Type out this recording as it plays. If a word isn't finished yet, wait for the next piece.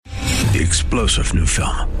The explosive new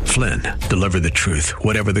film, Flynn, deliver the truth,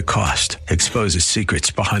 whatever the cost, exposes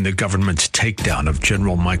secrets behind the government's takedown of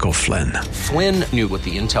General Michael Flynn. Flynn knew what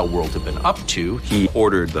the intel world had been up to. He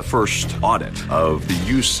ordered the first audit of the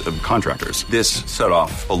use of contractors. This set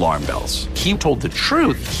off alarm bells. He told the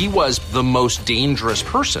truth. He was the most dangerous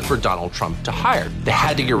person for Donald Trump to hire. They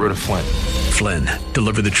had to get rid of Flynn. Flynn,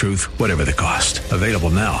 deliver the truth, whatever the cost. Available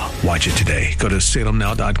now. Watch it today. Go to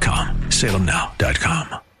salemnow.com.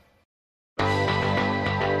 salemnow.com.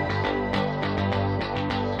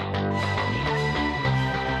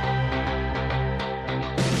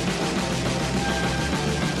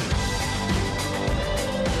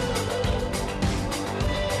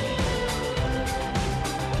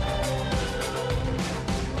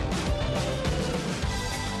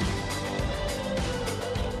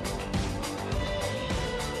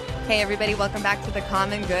 Hey everybody, welcome back to The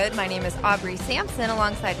Common Good. My name is Aubrey Sampson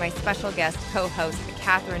alongside my special guest co-host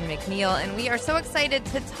Catherine McNeil, and we are so excited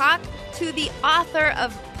to talk to the author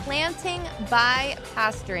of Planting by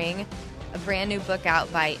Pastoring, a brand new book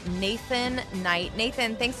out by Nathan Knight.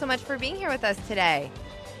 Nathan, thanks so much for being here with us today.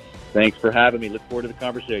 Thanks for having me. Look forward to the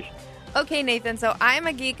conversation. Okay, Nathan, so I'm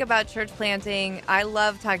a geek about church planting. I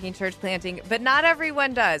love talking church planting, but not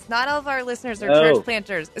everyone does. Not all of our listeners are church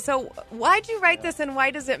planters. So why'd you write this, and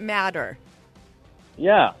why does it matter?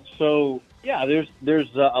 There's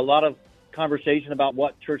a lot of conversation about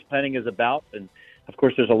what church planting is about, and of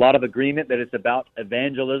course there's a lot of agreement that it's about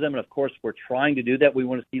evangelism, and of course we're trying to do that. We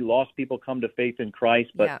want to see lost people come to faith in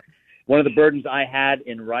Christ, but one of the burdens I had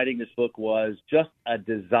in writing this book was just a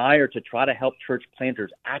desire to try to help church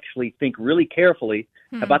planters actually think really carefully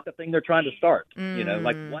about the thing they're trying to start. You know,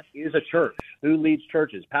 like, what is a church? Who leads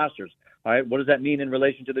churches? Pastors. All right. What does that mean in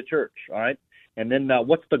relation to the church? All right. And then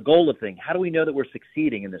what's the goal of the thing? How do we know that we're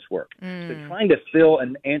succeeding in this work? So trying to fill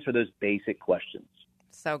and answer those basic questions.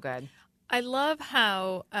 So good. I love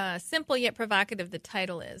how simple yet provocative the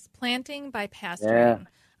title is. Planting by Pastoring. Yeah.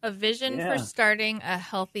 A vision for starting a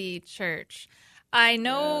healthy church. I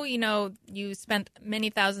know, you spent many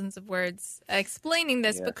thousands of words explaining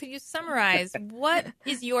this, but could you summarize what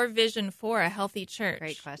is your vision for a healthy church?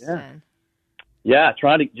 Great question.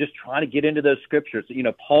 Trying to get into those scriptures. You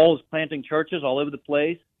know, Paul's planting churches all over the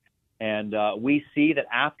place, and we see that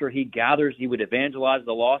after he would evangelize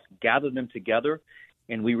the lost, gather them together.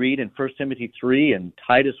 And we read in 1 Timothy 3 and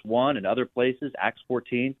Titus 1 and other places, Acts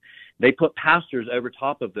 14, they put pastors over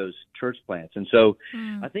top of those church plants. And so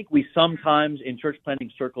I think we sometimes in church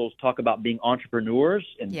planting circles talk about being entrepreneurs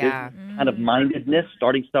and business kind of mindedness,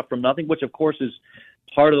 starting stuff from nothing, which of course is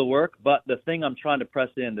part of the work. But the thing I'm trying to press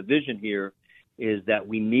in, the vision here, is that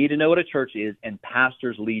we need to know what a church is, and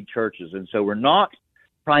pastors lead churches. And so we're not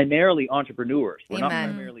primarily entrepreneurs. We're not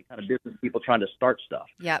primarily kind of business people trying to start stuff.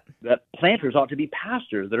 That planters ought to be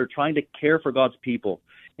pastors that are trying to care for God's people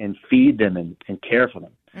and feed them and care for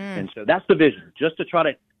them. And so that's the vision, just to try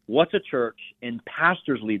to, what's a church, and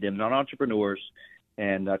pastors lead them, not entrepreneurs,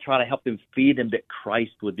 and try to help them feed them that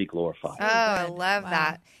Christ would be glorified. Oh, I love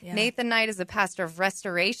that. Yeah. Nathan Knight is a pastor of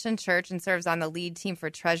Restoration Church and serves on the lead team for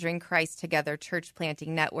Treasuring Christ Together Church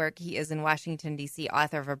Planting Network. He is in Washington, D.C.,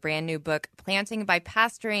 author of a brand new book, Planting by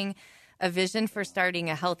Pastoring, a vision for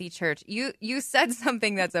starting a healthy church. You said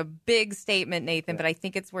something that's a big statement, Nathan, but I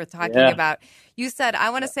think it's worth talking about. You said,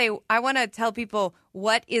 I want to tell people,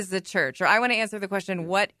 what is the church? Or I want to answer the question,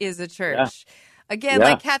 what is a church? Again,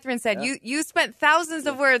 like Catherine said, you spent thousands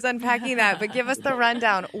of words unpacking that, but give us the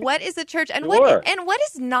rundown. What is a church, and what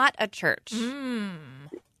is not a church? Okay.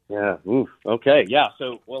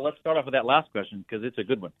 So, let's start off with that last question because it's a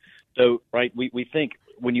good one. So, right, we think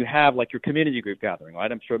when you have like your community group gathering,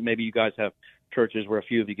 right? I'm sure maybe you guys have churches where a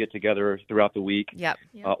few of you get together throughout the week.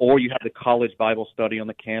 Or you have the college Bible study on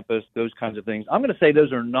the campus, those kinds of things. I'm going to say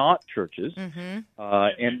those are not churches.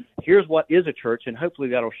 And here's what is a church, and hopefully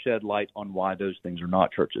that'll shed light on why those things are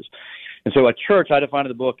not churches. And so a church, I define in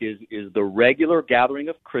the book, is the regular gathering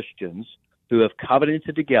of Christians who have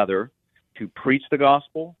covenanted together to preach the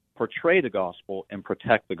gospel, portray the gospel, and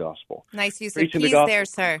protect the gospel. Nice use of keys there,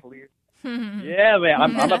 sir. Yeah, man,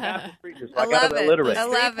 I'm a Baptist preacher, so I got to alliterate. I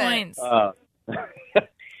love it.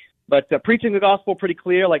 But preaching the gospel pretty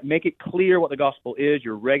clear, like make it clear what the gospel is.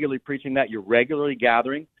 You're regularly preaching that. You're regularly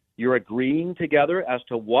gathering. You're agreeing together as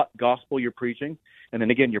to what gospel you're preaching. And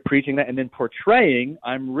then again, you're preaching that. And then portraying,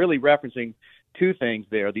 I'm really referencing two things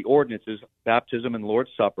there, the ordinances, baptism and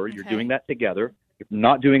Lord's Supper. You're doing that together. You're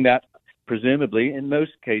not doing that, presumably, in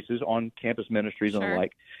most cases, on campus ministries and the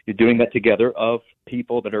like. You're doing that together of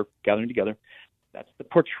people that are gathering together. That's the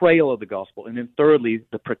portrayal of the gospel. And then thirdly,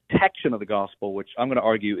 the protection of the gospel, which I'm going to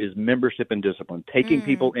argue is membership and discipline, taking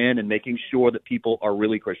people in and making sure that people are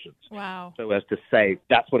really Christians. Wow. So as to say,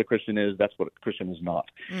 that's what a Christian is, that's what a Christian is not.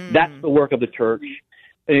 That's the work of the church.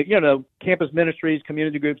 Campus ministries,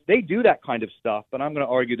 community groups, they do that kind of stuff, but I'm going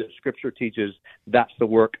to argue that Scripture teaches that's the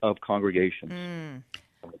work of congregations.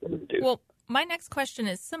 Well, my next question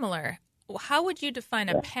is similar. How would you define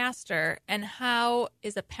a pastor, and how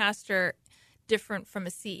is a pastor different from a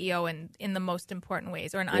CEO in the most important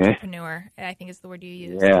ways, or an entrepreneur, I think is the word you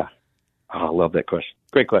use? Yeah. Oh, I love that question.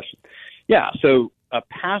 Great question. Yeah, so a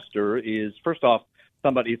pastor is, first off,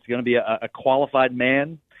 somebody, it's going to be a qualified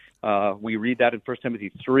man. We read that in 1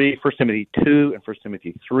 Timothy 3, 1 Timothy 2, and 1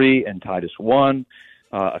 Timothy 3, and Titus 1.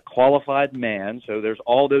 A qualified man, so there's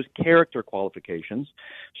all those character qualifications.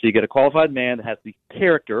 So you get a qualified man that has the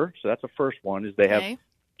character, so that's the first one, is they have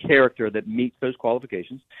character that meets those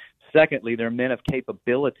qualifications. Secondly, they're men of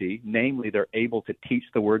capability, namely they're able to teach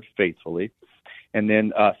the word faithfully. And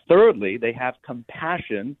then thirdly, they have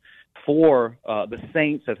compassion for the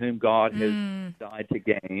saints of whom God has died to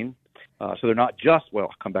gain. So they're not just, well,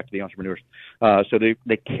 I'll come back to the entrepreneurs. So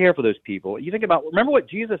they care for those people. You think about, remember what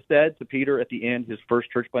Jesus said to Peter at the end, his first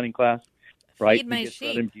church planting class, right? Feed my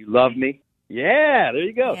sheep. Do you love me? Yeah, there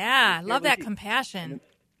you go. Yeah, I love that compassion.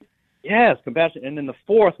 Yes, compassion. And then the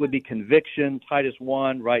fourth would be conviction, Titus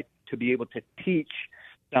 1, right, to be able to teach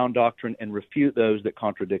sound doctrine and refute those that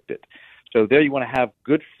contradict it. So there you want to have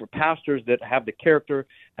good pastors that have the character,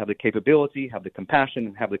 have the capability, have the compassion,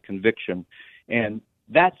 and have the conviction. And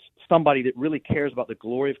that's somebody that really cares about the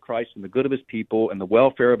glory of Christ and the good of his people and the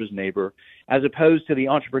welfare of his neighbor, as opposed to the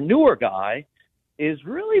entrepreneur guy is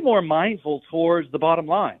really more mindful towards the bottom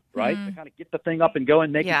line, right? To kind of get the thing up and go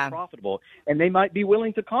and make it profitable. And they might be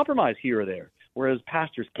willing to compromise here or there, whereas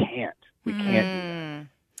pastors can't. We can't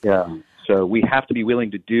do that. Yeah. So we have to be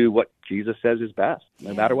willing to do what Jesus says is best,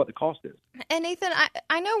 no matter what the cost is. And Nathan,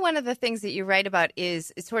 I know one of the things that you write about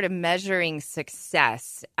is sort of measuring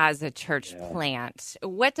success as a church plant.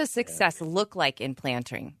 What does success look like in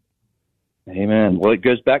planting? Amen. Well, it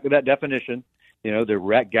goes back to that definition.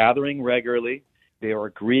 They're gathering regularly. They are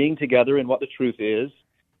agreeing together in what the truth is.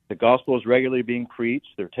 The gospel is regularly being preached.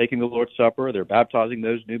 They're taking the Lord's Supper. They're baptizing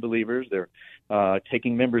those new believers. They're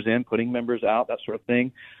taking members in, putting members out, that sort of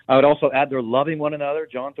thing. I would also add they're loving one another,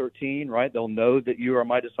 John 13, right? They'll know that you are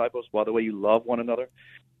my disciples by the way you love one another.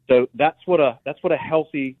 So that's what a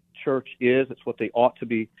healthy church is. It's what they ought to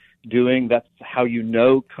be doing. That's how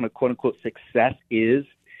kind of quote-unquote success is.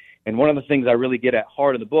 And one of the things I really get at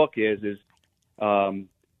heart in the book is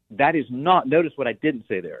that is not, notice what I didn't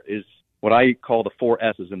say there, is what I call the 4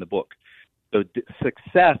 S's in the book. So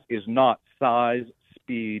success is not size,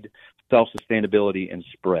 speed, self-sustainability, and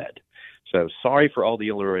spread. So sorry for all the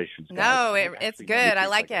alliterations. No, it's good. I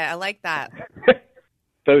like it. I like that.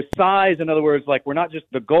 So size, in other words, like we're not just,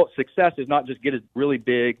 the goal, success is not just get it really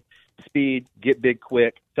big, speed, get big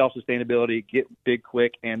quick, self-sustainability, get big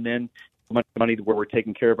quick, and then money where we're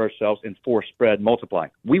taking care of ourselves, and 4, spread, multiply.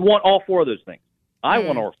 We want all 4 of those things. I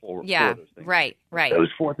want all 4 of those things. Right.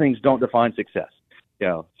 Those 4 things don't define success.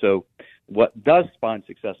 So what does define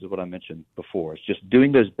success is what I mentioned before. It's just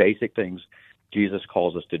doing those basic things Jesus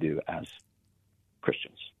calls us to do as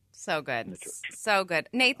Christians. So good. So good.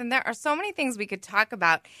 Nathan, there are so many things we could talk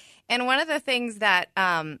about. And one of the things that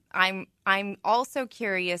I'm also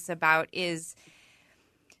curious about is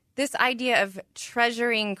this idea of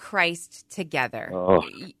treasuring Christ together.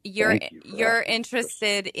 You're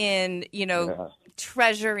interested in,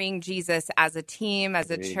 treasuring Jesus as a team,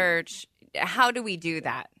 as a church. How do we do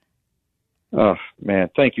that? Oh, man,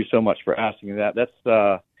 thank you so much for asking me that. That's,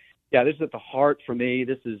 this is at the heart for me.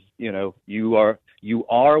 This is, you are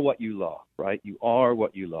what you love, right? You are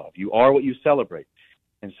what you love. You are what you celebrate.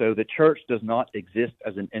 And so the church does not exist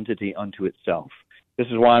as an entity unto itself. This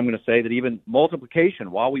is why I'm going to say that even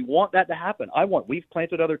multiplication, while we want that to happen, we've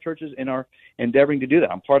planted other churches and are endeavoring to do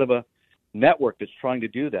that. I'm part of a network that's trying to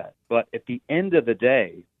do that. But at the end of the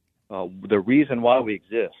day, the reason why we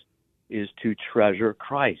exist is to treasure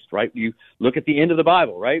Christ, right? You look at the end of the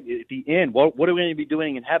Bible, right? At the end, what are we going to be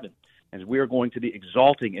doing in heaven? As we are going to be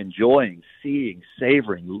exalting, enjoying, seeing,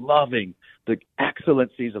 savoring, loving the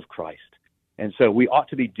excellencies of Christ. And so we ought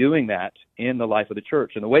to be doing that in the life of the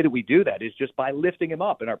church. And the way that we do that is just by lifting him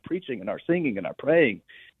up in our preaching and our singing and our praying.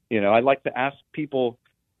 I like to ask people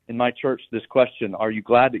in my church this question: are you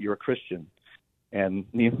glad that you're a Christian? And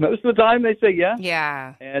most of the time they say yes.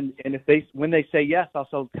 Yeah. And when they say yes, I'll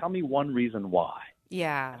say, tell me one reason why.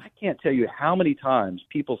 Yeah. I can't tell you how many times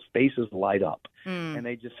people's faces light up and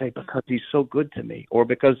they just say, because he's so good to me, or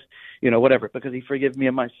because, whatever, because he forgives me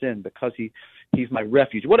of my sin, because he's my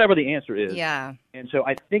refuge, whatever the answer is. Yeah. And so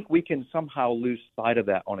I think we can somehow lose sight of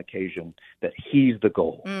that on occasion, that he's the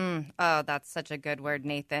goal. Oh, that's such a good word,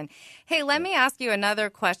 Nathan. Hey, let me ask you another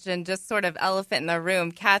question, just sort of elephant in the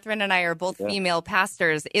room. Catherine and I are both female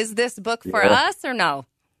pastors. Is this book for us or no?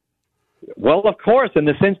 Well, of course, in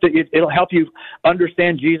the sense that it'll help you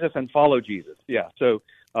understand Jesus and follow Jesus. Yeah. So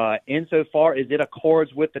insofar as it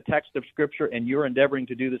accords with the text of Scripture and you're endeavoring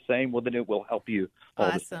to do the same, well, then it will help you.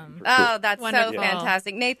 Awesome. Oh, that's wonderful. so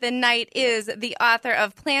fantastic. Nathan Knight is the author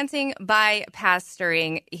of Planting by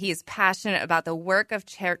Pastoring. He's passionate about the work of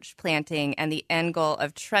church planting and the end goal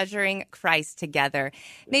of treasuring Christ together.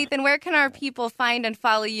 Nathan, where can our people find and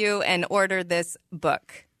follow you and order this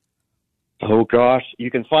book? Oh, gosh. You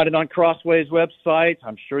can find it on Crossway's website.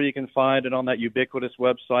 I'm sure you can find it on that ubiquitous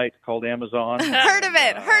website called Amazon. Heard of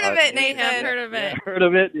it, Nathan. Heard of it. Heard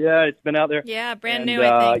of it. Yeah, it's been out there. Yeah, brand new,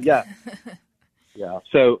 I think. Yeah. Yeah.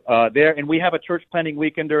 So there, and we have a church planting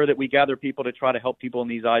weekender that we gather people to try to help people in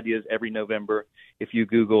these ideas every November. If you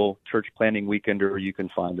Google church planting weekender, you can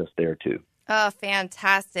find us there too. Oh,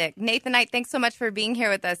 fantastic. Nathan Knight, thanks so much for being here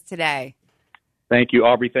with us today. Thank you,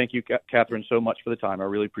 Aubrey. Thank you, Catherine, so much for the time. I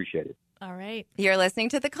really appreciate it. All right. You're listening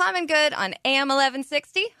to The Common Good on AM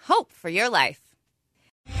 1160. Hope for your life.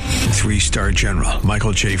 3-star General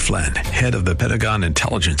Michael J. Flynn, head of the Pentagon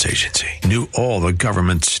Intelligence Agency, knew all the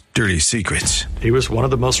government's dirty secrets. He was one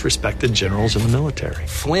of the most respected generals in the military.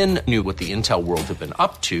 Flynn knew what the intel world had been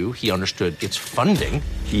up to. He understood its funding.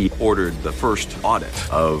 He ordered the first audit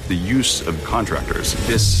of the use of contractors.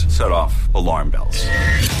 This set off alarm bells.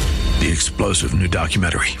 The explosive new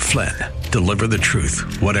documentary, Flynn, Deliver the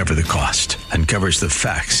Truth, Whatever the Cost, uncovers the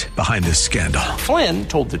facts behind this scandal. Flynn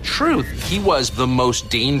told the truth. He was the most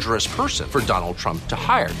dangerous person for Donald Trump to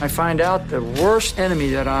hire. I find out the worst enemy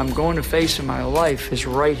that I'm going to face in my life is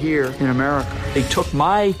right here in America. They took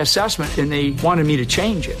my assessment and they wanted me to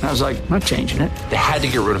change it. And I was like, I'm not changing it. They had to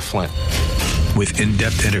get rid of Flynn. With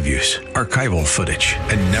in-depth interviews, archival footage,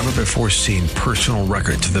 and never-before-seen personal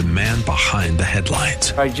records of the man behind the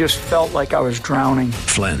headlines. I just felt like I was drowning.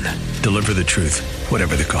 Flynn, Deliver the Truth,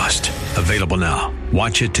 Whatever the Cost. Available now.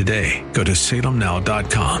 Watch it today. Go to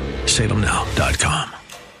salemnow.com. salemnow.com.